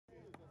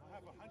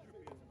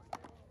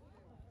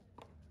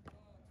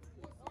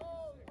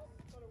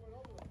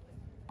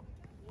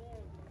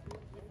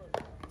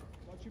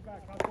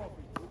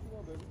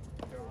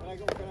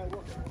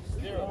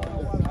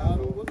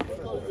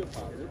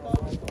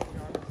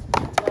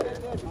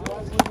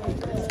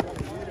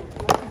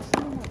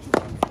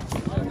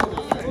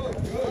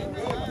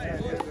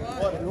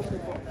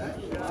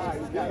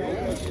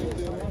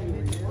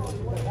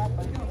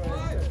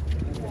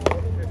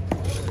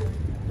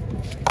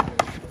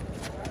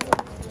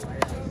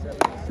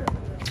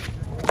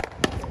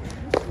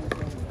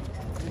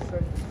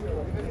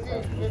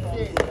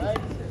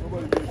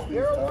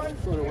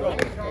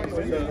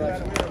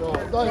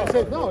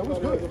No, it was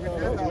good.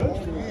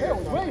 Yeah, it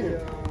was waiting.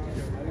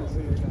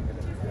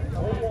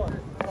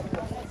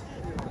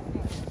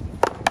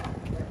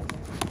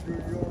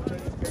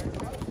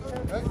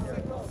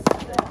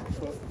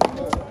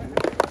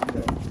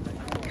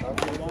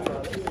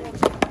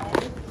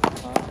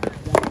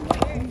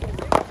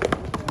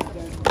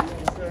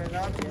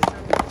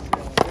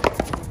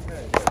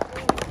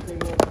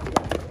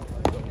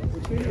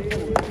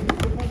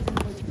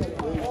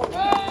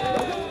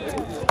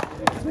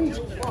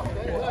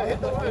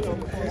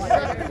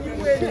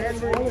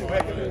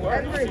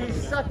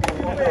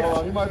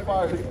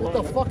 What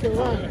the fucking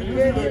line?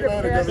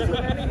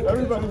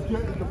 Everybody's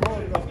getting the ball.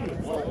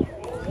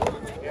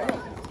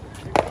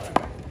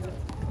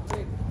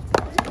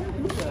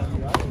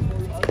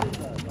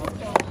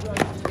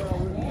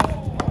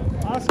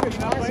 Oscar,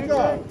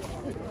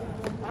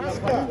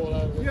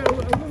 yeah, a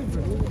little bit.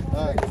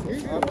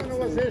 He's the one who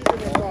was issuing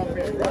the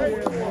bit, right?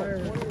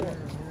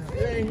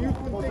 Yeah, and you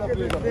can think of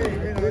the thing,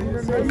 you know. You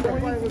remember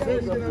somebody was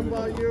issuing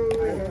about you,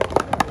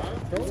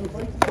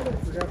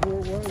 Forgot who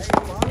it was.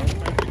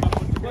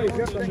 Well, you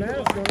got the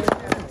mask on.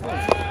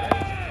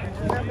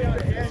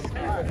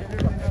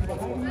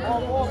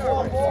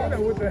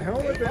 With the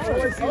helmet, that's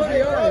all I see the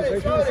eyes. I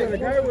should have said a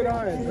guy with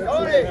eyes. A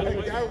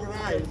guy with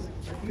eyes.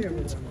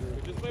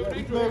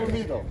 He played with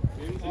me, though.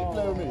 He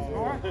played with me.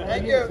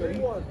 Thank you.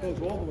 Goes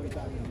all the way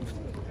back.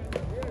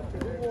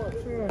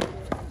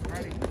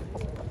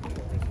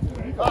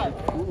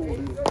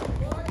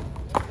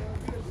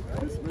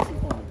 This is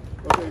funny.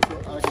 Okay, so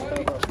I can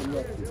have that for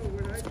you.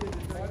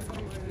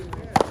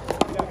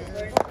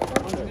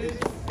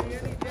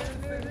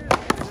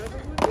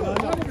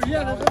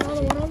 Yeah, there's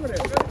another one over there.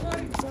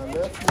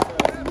 Left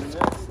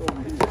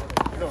over here.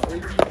 No,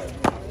 18.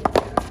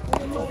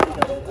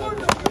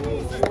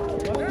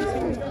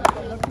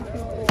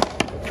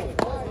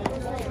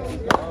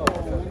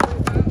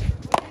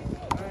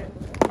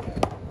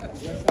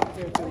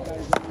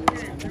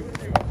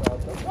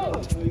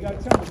 You got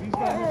to tell me, these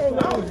guys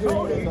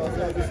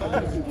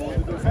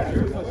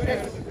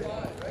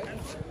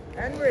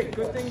Henry,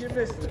 good thing you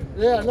missed it.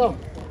 Yeah, no.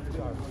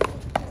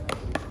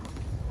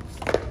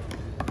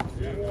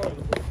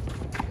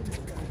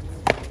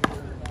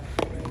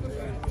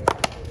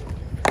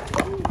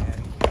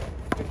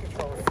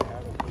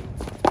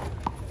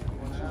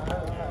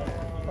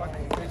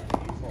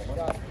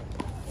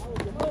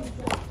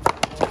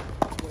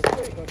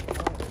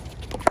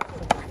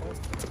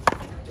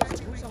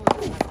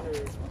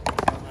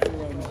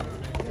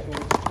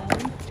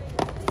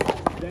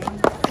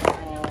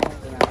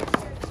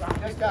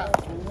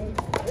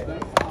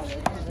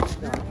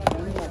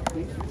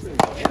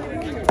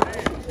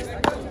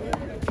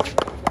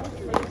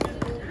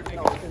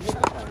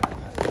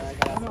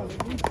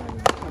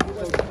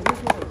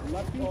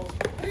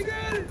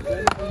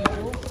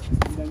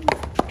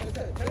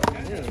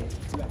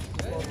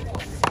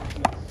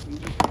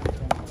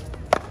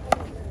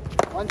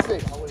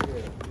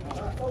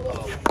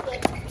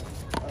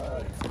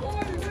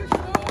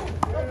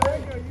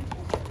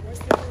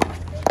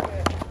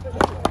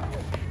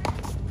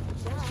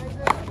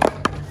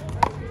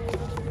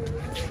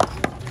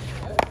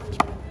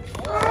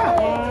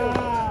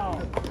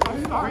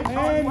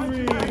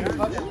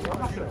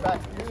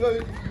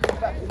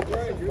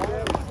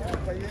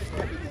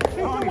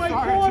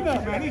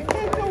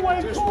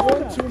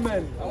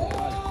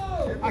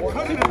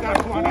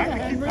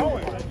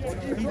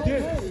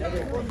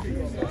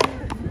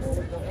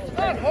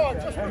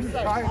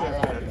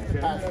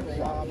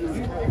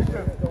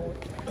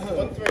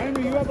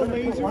 Henry, you have a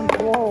laser. One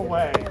ball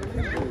away.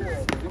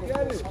 You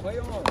get it. Play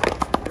on.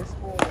 This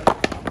ball.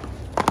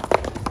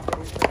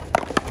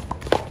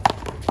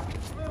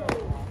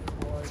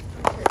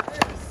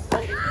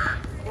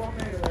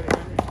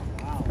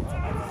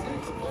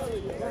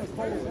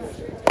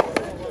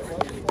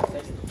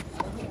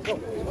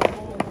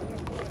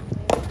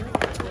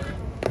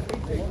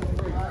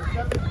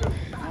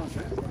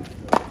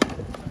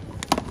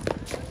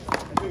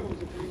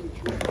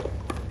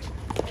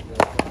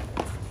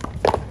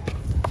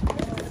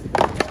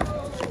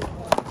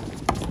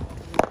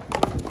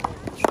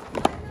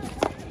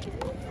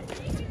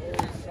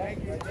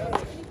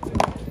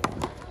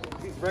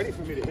 Ready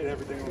for me to hit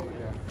everything over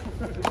here.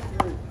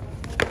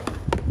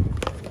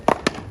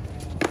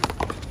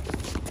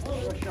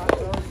 Good shot,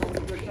 Tony.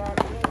 Good shot.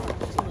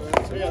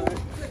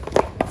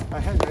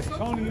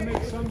 Tony, you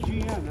make some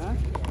GM, huh?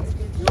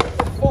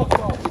 Fuck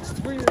off. It's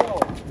 3-0.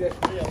 Yeah.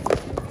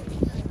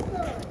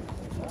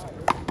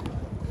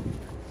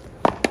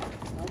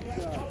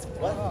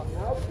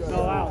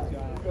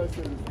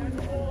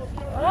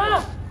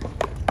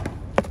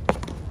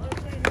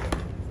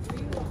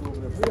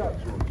 No,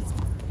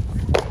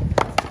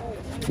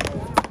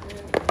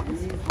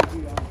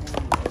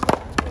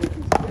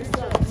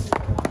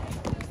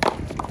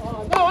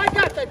 I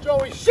got that,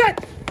 Joey. Shit!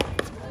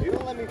 You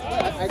don't let me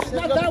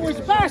play. That was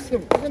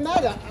passing. Doesn't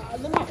matter.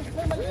 Let me just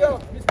play my deal.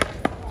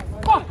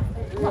 Fuck!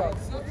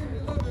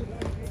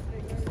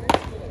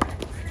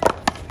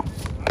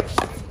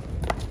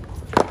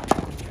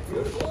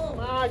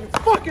 Ah, you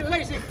fucking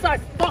lazy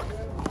fat fuck!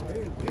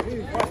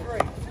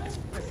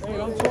 Hey,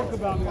 don't talk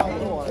about me.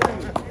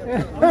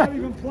 I'm not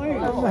even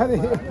playing. Why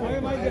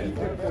am I getting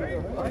picked?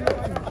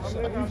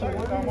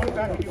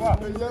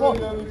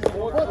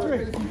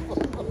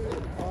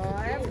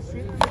 I haven't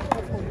seen him.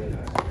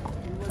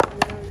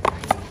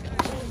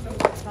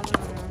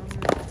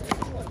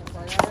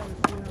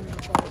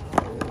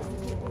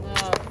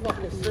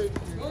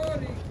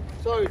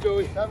 Sorry,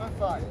 Joey.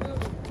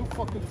 7-5. 2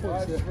 fucking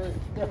points here.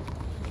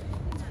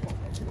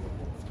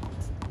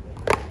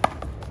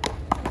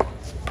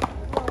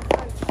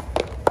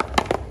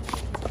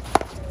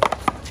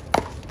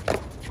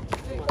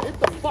 Hit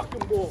the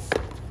fucking ball.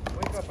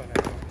 Wake up on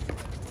that.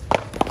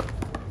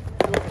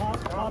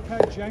 Pop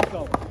had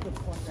Jenko. Get the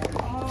fuck out of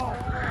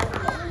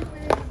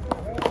here.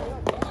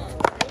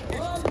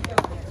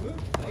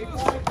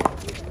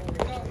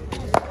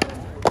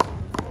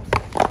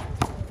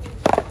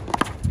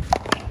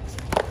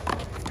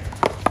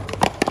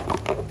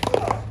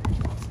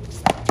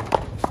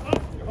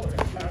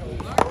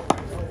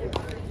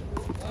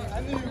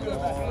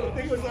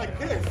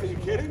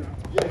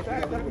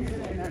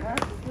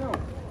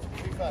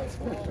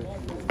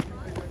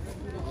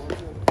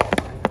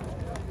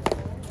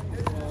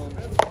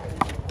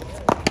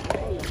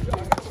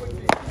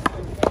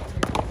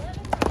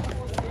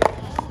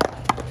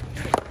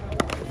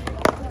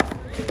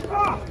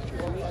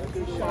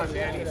 Come on,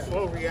 Manny.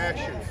 Slow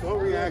reaction. Slow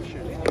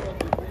reaction.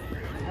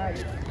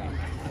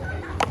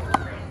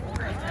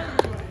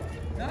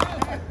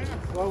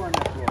 Slow on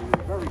that ball.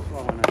 You're very slow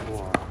on that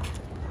ball.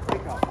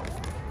 Wake up.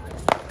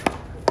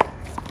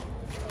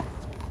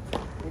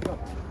 Wake up.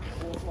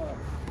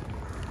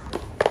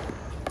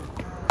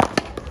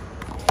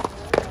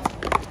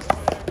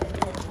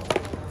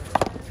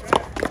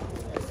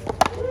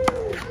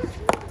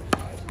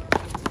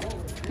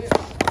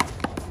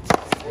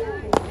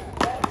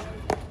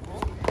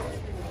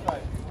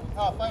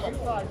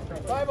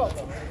 Five up.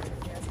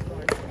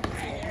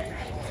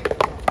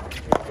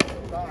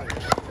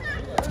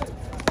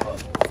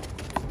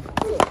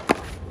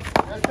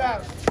 Get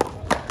down.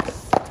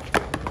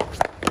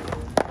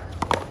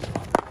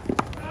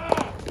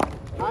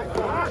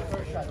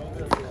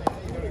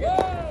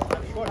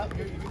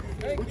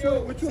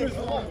 Which one is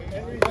the one?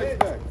 Henry's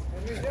back.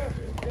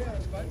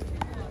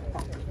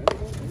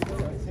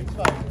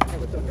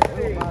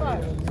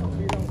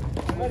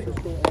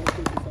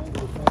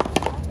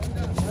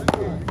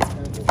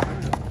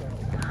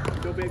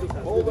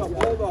 Hold up.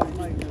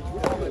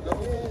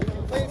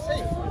 Play it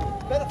safe.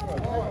 Better for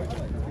us.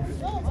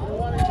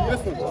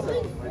 This one.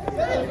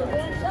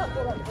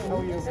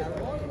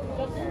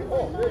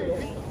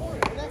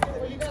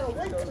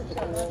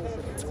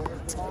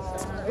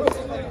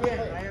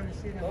 I haven't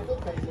seen him.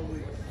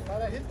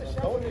 Gotta hit the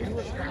shot when you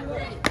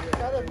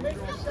gotta make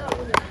the shot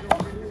when you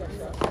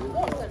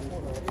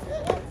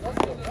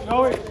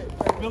Joey,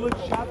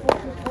 Village Chapel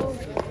is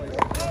closed.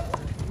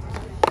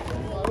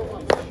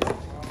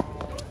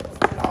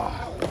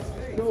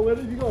 Joe, where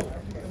did you go?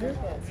 Here?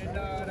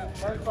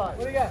 What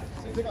do you got?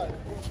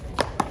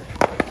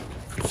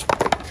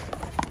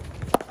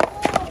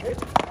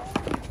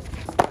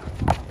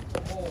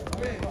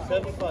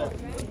 6-5.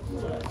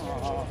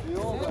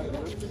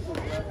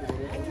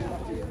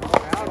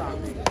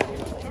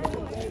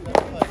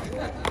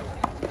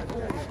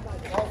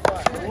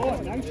 Oh,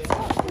 nice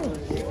shot.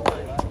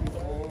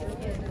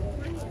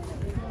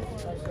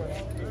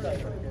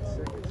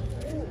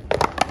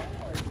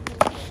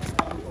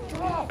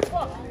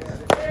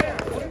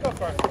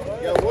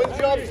 Yeah, one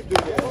job to do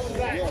this.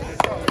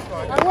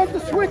 I want the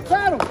sweet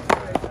paddle.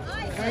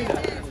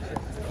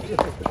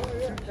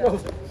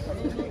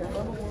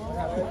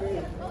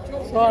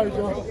 Sorry,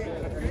 Joe.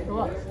 Come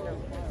on.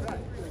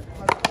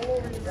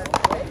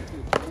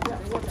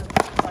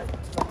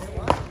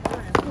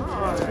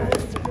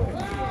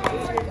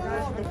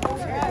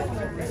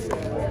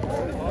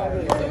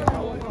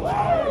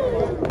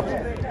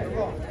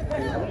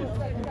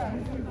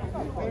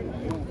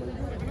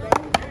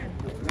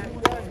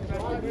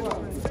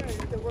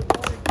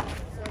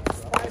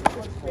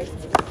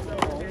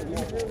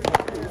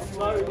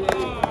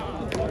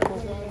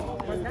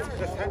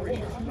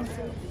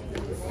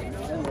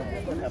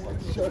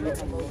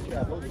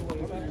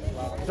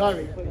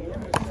 Sorry.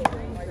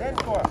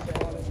 10-4.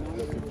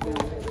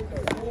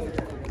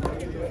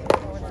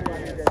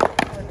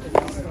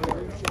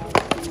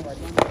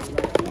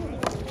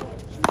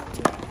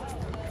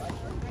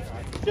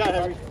 Shot,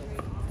 Henry.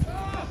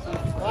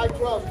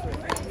 5-12.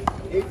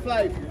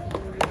 8-5.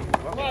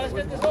 Come on, let's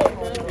get this over,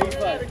 man.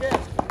 8-5. Again.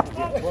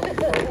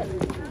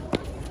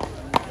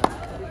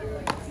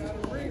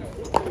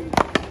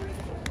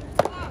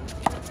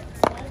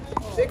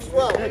 6-4.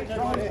 Well, I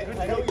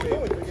know what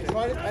you're doing. You're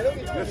trying to, I know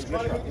you're trying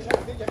to make the shot.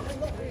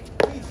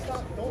 Please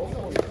stop. Don't,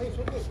 no, you're playing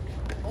so good.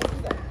 Don't do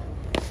that.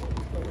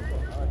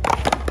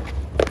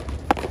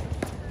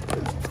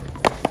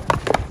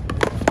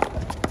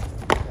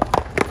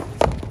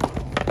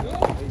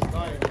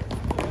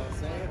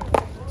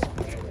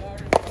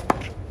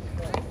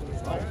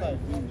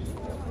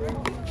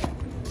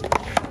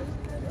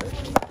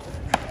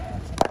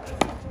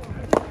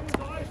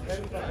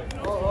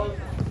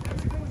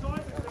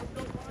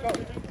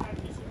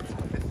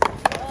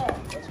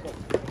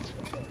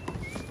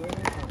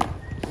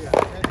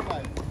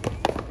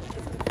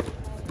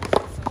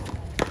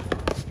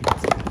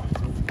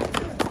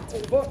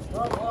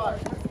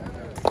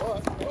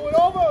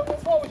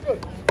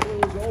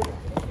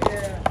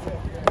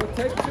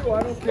 Take two,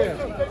 I don't care.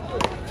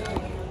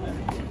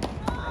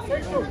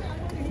 Take two.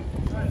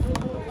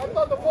 I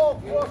thought the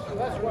ball crossed you.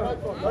 That's what I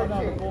thought. Right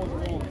now, the ball's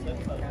wrong.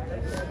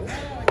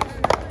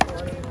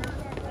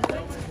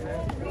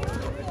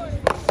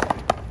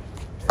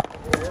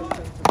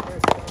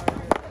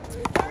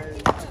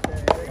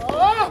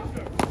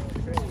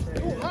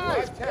 Too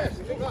high.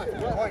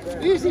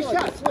 Easy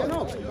shots. I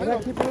know. I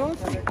gotta keep it on.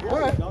 All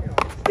right.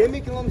 They're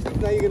making long mistakes.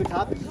 Now you're going to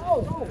copy?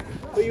 No.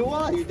 But you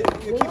are. You keep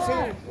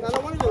saying, I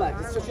don't want to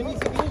relax. It's such an easy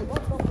game.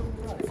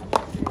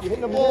 You're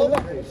hitting the ball. You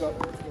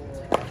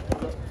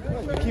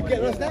keep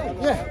getting us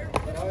down. Yeah.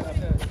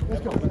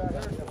 Let's go.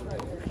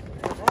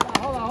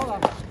 Hold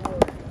on.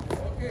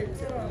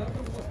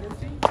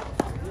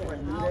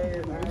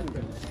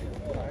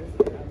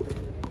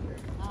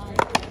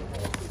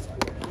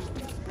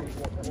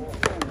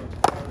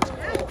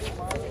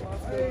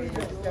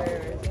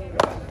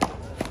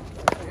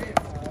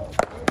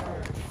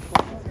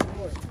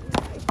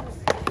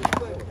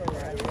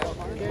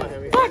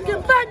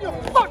 Fucking bend your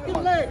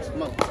fucking legs!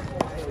 Come on.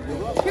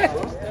 Shit.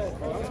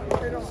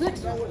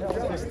 6.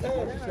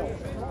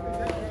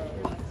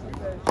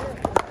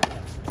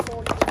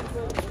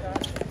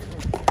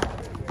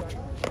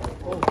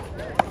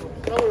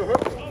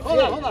 Hold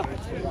on.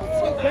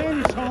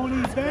 Bend,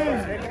 Tony,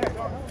 bend.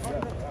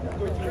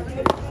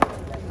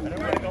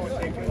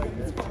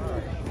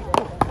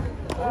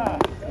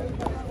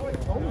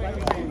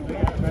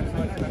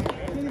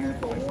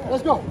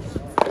 Let's go.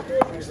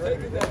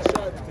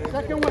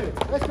 Second win.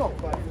 Let's go.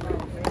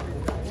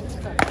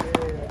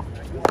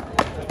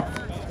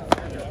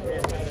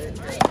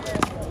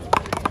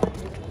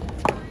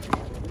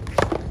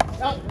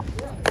 Out.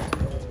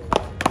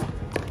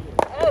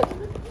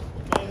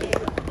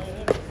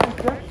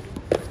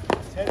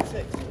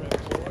 10-6.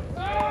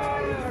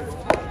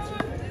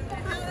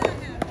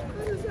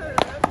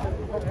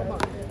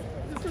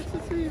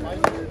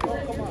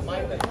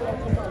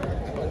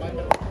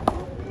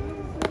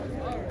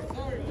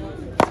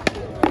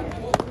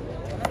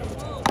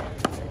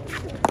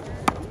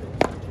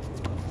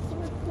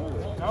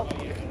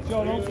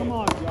 Joe, don't come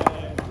on,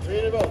 Joe. 3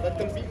 in a row. Let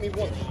them beat me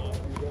once.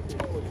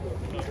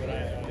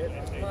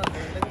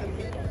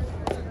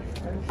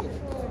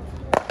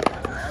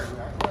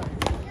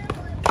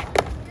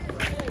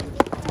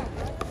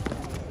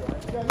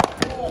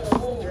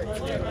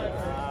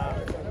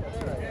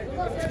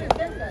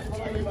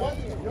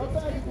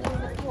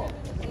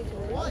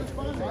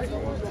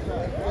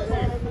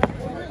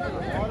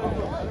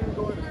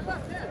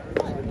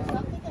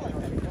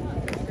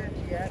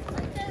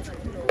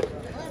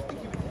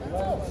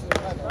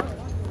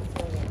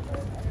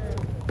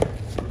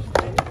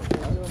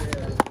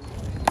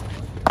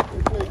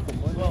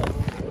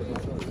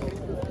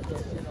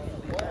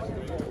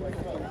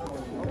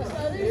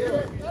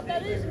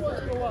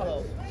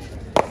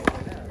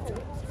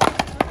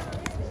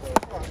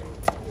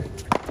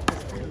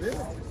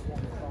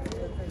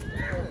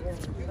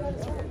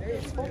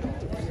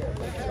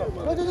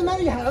 What does it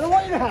matter you have? I don't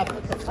want you to have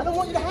him. I don't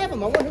want you to have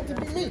him. I want him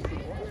to be me.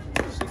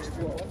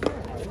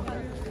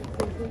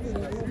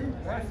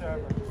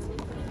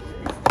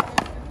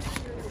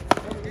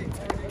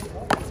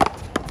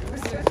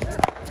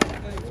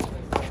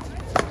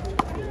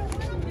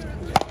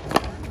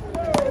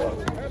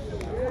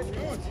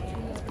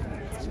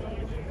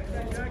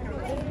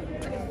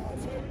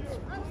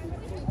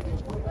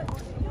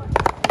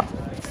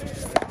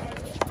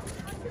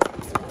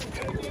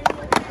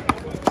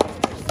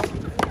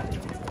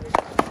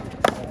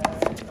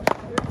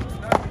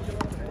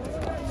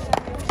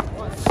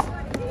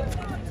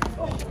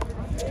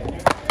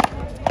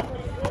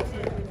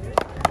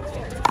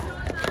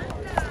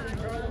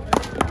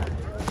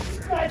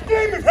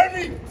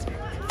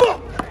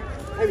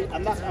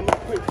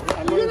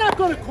 You're not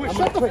going to quit.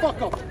 Shut the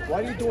fuck up.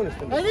 Why are you doing this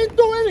to me? I didn't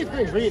do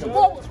anything. Read The him.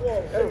 ball was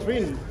wrong.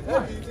 Read him.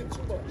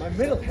 My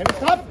middle.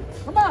 Stop.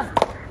 Come on.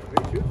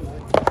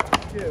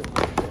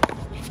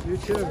 You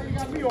too. You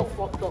got me all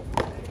fucked up.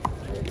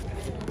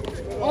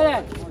 Hold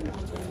on.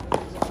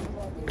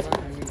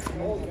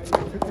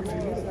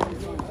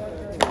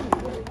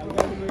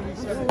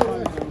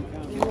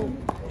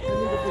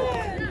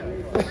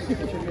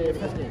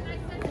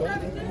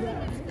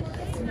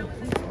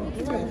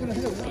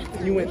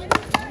 You win.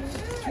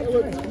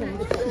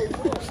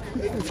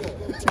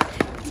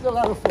 still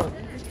out of foot.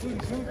 Dude,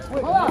 it's gonna quit.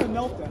 It's gonna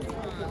melt them.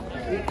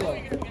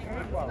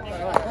 All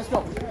right, let's go.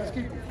 Let's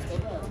keep.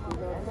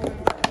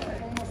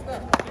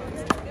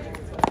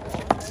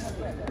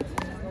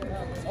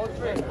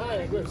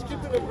 Higher, good. Let's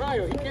keep it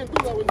higher. He can't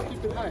do that when you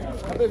keep it higher.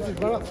 I bet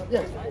just run up.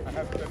 Yes.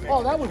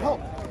 Oh, that would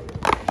help.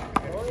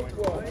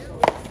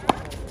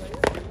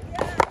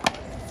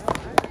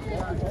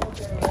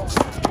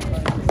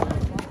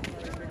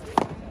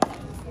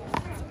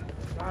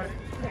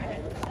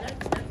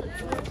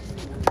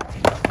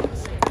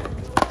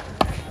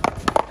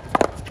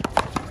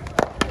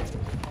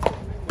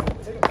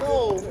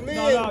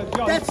 No,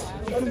 Joe, That's. you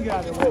couldn't get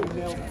out of the way.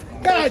 Nailed it.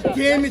 God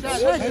damn it!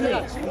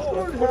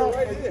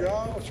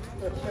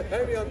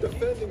 Henry, I'm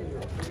defending you.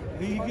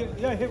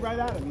 Yeah, hit right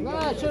at him. No,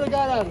 I should have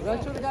got out of it. I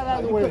should have got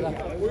out of the way of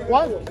that.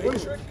 What?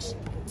 Matrix.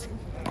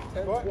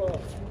 10-12.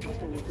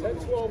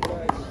 10-12,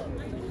 guys.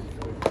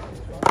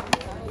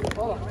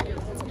 Hold on.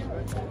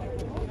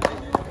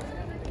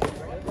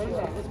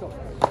 Let's go.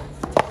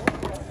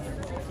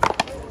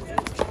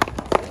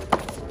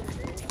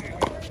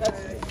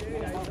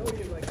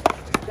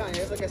 Johnny,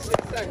 it's like a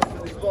 6 seconds for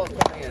these balls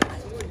coming in.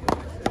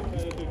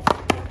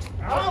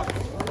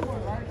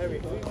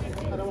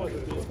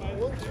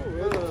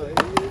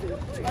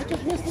 I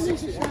just missed the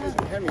easy shot.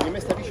 Henry, you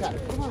missed every shot.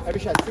 Every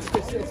shot. It's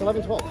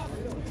 11-12.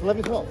 It's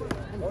 11-12.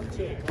 I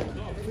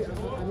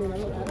mean, I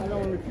don't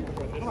want to repeat it.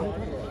 Come on.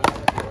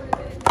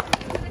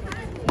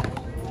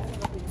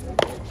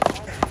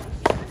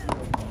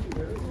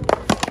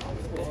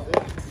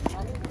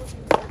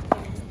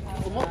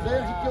 From up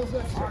there, he kills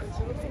that shot.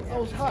 That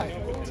was high.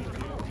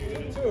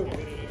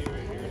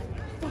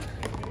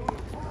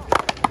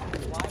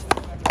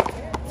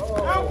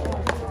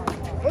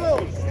 Hello,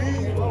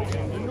 Steve.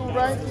 The new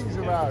rankings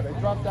are out. They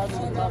dropped down to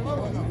the top 20.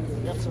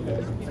 Got some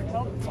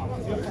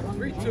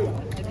 3-2.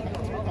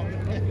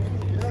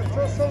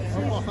 So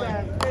cheese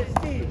stand.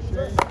 Steve.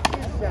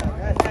 Cheese stand.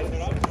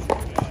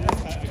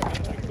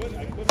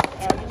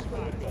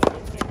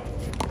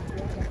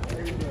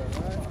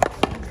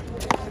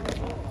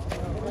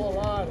 All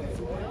out of it.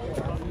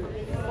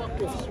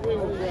 Fucking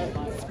swing with that.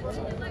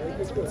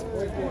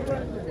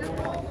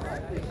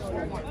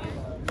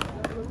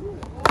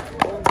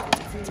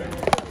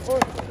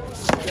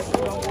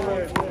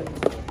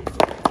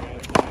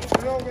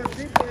 You know, when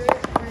people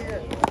ask me,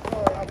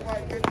 if I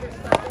get this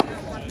stuff,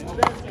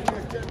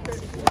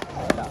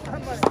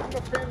 I'm a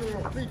fan of a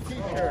free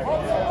t-shirt.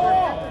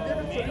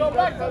 We go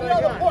back to the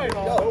other point. No,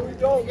 we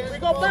don't. We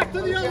go back to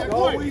the other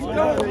point. we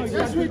don't.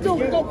 Yes, we do.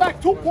 We go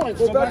back 2 points.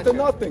 Go back to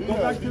nothing. Go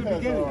back to the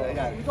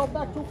beginning. We go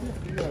back 2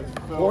 points.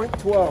 Point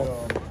 12.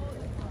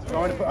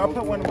 I'll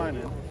put one of mine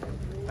in.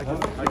 I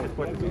just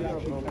put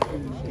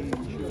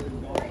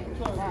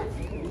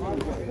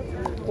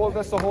Well,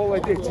 that's the whole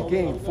idea. It's a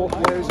game. 4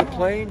 players are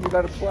playing, you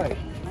got to play.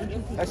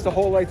 That's the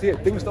whole idea.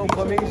 Things don't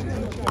come easy.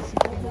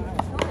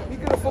 You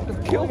could have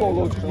fucking killed all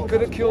those. You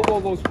could have killed all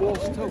those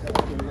balls too.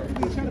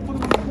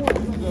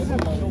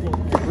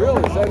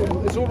 Really?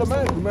 It's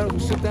automatic. We might as well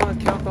sit down and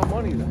count our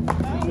money then.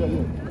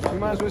 We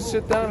might as well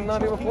sit down and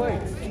not even play.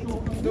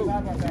 Dude.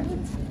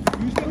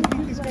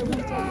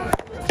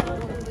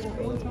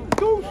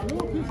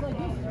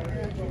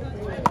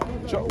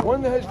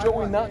 When has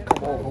Joey not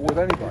come over with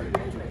anybody?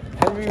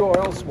 Henry or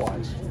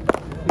elsewise?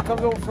 He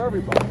comes over for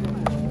everybody.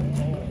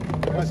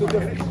 What's the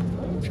difference?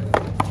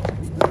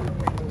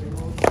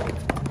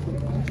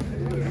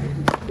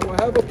 Do I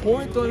have a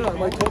point or not?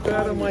 Am I talking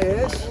out of my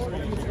ass?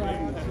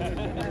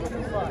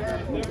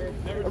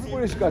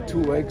 Everybody's got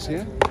 2 legs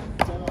here.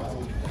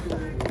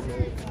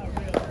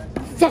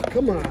 Fuck,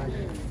 come on.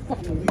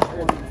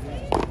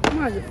 Come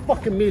on, you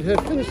fucking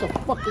meathead. Finish the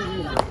fucking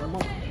game.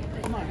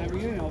 Come on,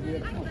 Henry, you know,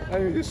 I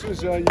mean, this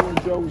is you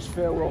and Joey's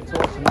farewell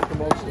toss and make the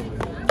most of it.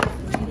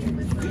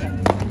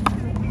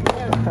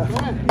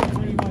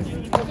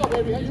 What's up,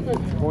 baby? How you been?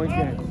 Point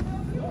game.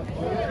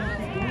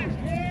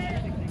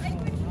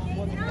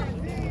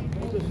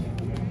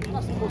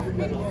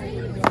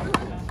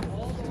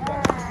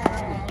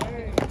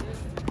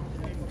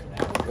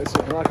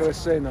 Listen, I'm not going to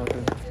say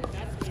nothing.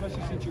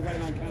 especially since you're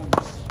right on camera.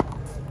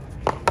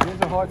 He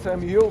has a hard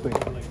time yielding.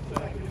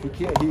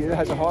 He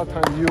has a hard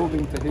time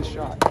yielding to his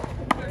shot.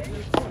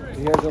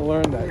 He hasn't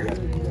learned that yet.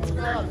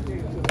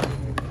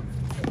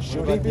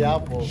 Should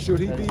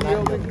he be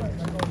yielding?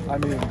 I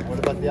mean, What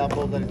about the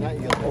outball that he's not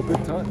yielding? oh,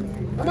 big time.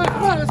 Come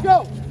on, let's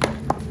go.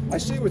 I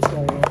see what's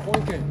going on.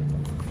 Point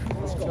game.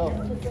 Let's go.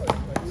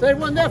 Save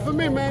one there for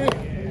me, Manny.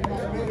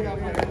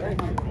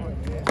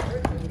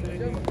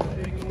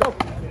 Go.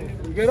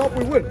 We get up,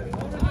 we win.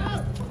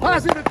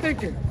 Positive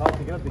thinking.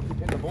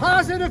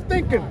 Positive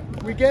thinking.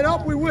 We get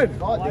up, we win.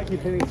 Oh, they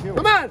keep hitting too.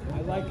 Come on.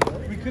 I like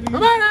it. We could have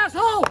Come on,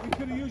 asshole. We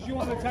could have used you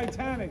on the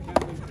Titanic.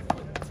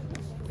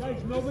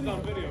 Guys, nobody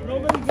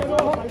get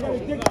off. I got a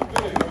dick.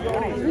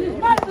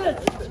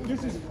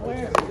 This is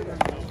classic.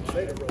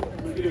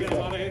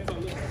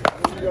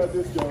 You got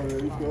this guy, man.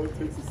 He's going to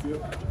take a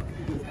sip.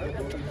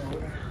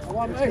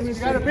 Hey, you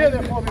got a beer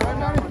there for me, right,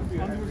 Manny?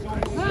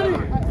 Manny,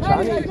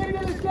 I get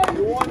into this game.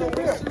 You want to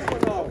whistle or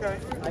no? Okay.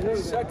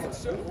 Second,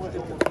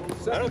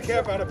 I don't care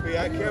about a P.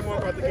 I care more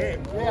about the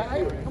game.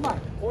 Yeah, come on.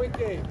 point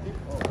game.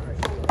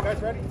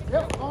 Guys ready?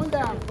 Yep, going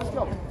down. Let's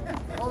go.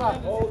 Hold on.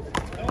 Hold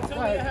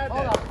on.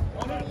 Hold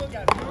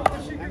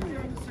on.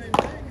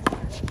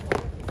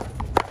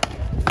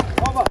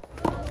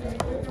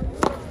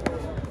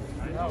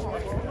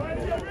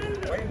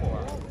 Way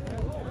more.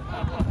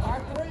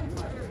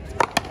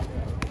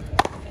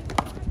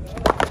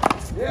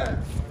 Yeah.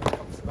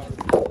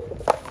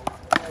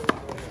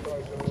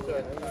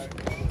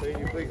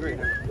 You play great.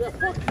 Yeah,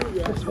 fuck you,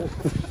 yeah.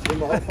 You're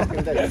my whole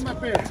fucking day. That's my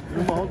favorite.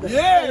 You're my whole day.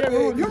 Yeah, You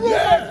ruined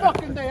my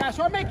fucking day,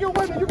 so I make you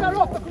win. You got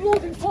off the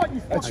losing part,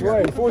 you That's fucking.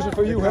 right. If it wasn't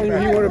for you, Henry,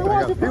 he It would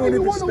wasn't have. for you,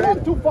 you won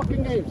the 2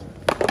 fucking games.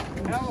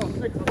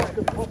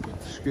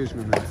 Excuse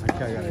me, man. I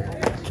got it.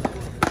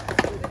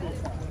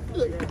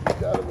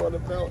 Gotta run a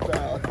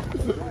meltdown.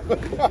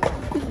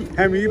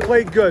 Henry, you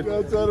played good.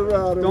 That's all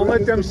around. Don't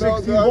let them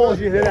 16 balls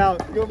you hit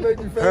out You're gonna make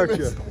me hurt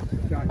famous. you.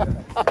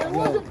 It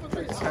wasn't for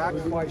me.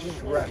 Attacked by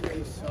Shrek.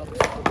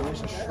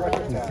 There's a Shrek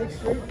attack.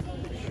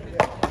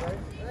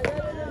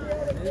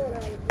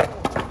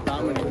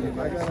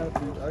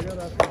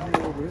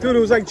 Dude, it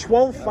was like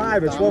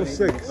 12-5 or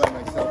 12-6.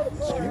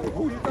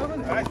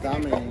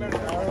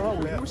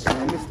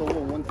 I missed the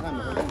little one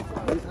time.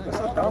 That's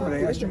not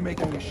dominating. That's you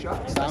making your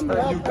shots. That's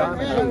not you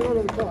dominating.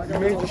 You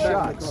made the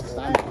shots.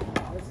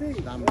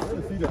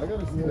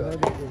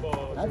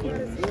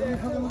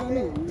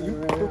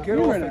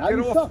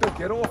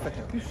 Get off of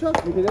him. You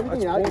suck. You did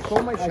everything out. You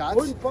called my shots.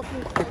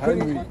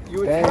 You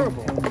were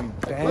terrible.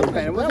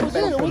 It was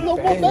it. It was no more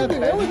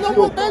bending. There was no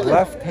more bending.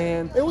 Left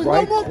hand. It was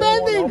right no more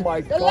bending. Oh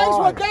my The legs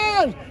were God.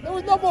 gone. There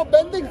was no more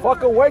bending.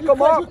 Fucking wake him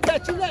You up.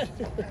 catching that?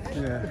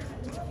 Yeah.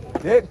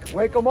 Nick,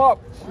 wake him up.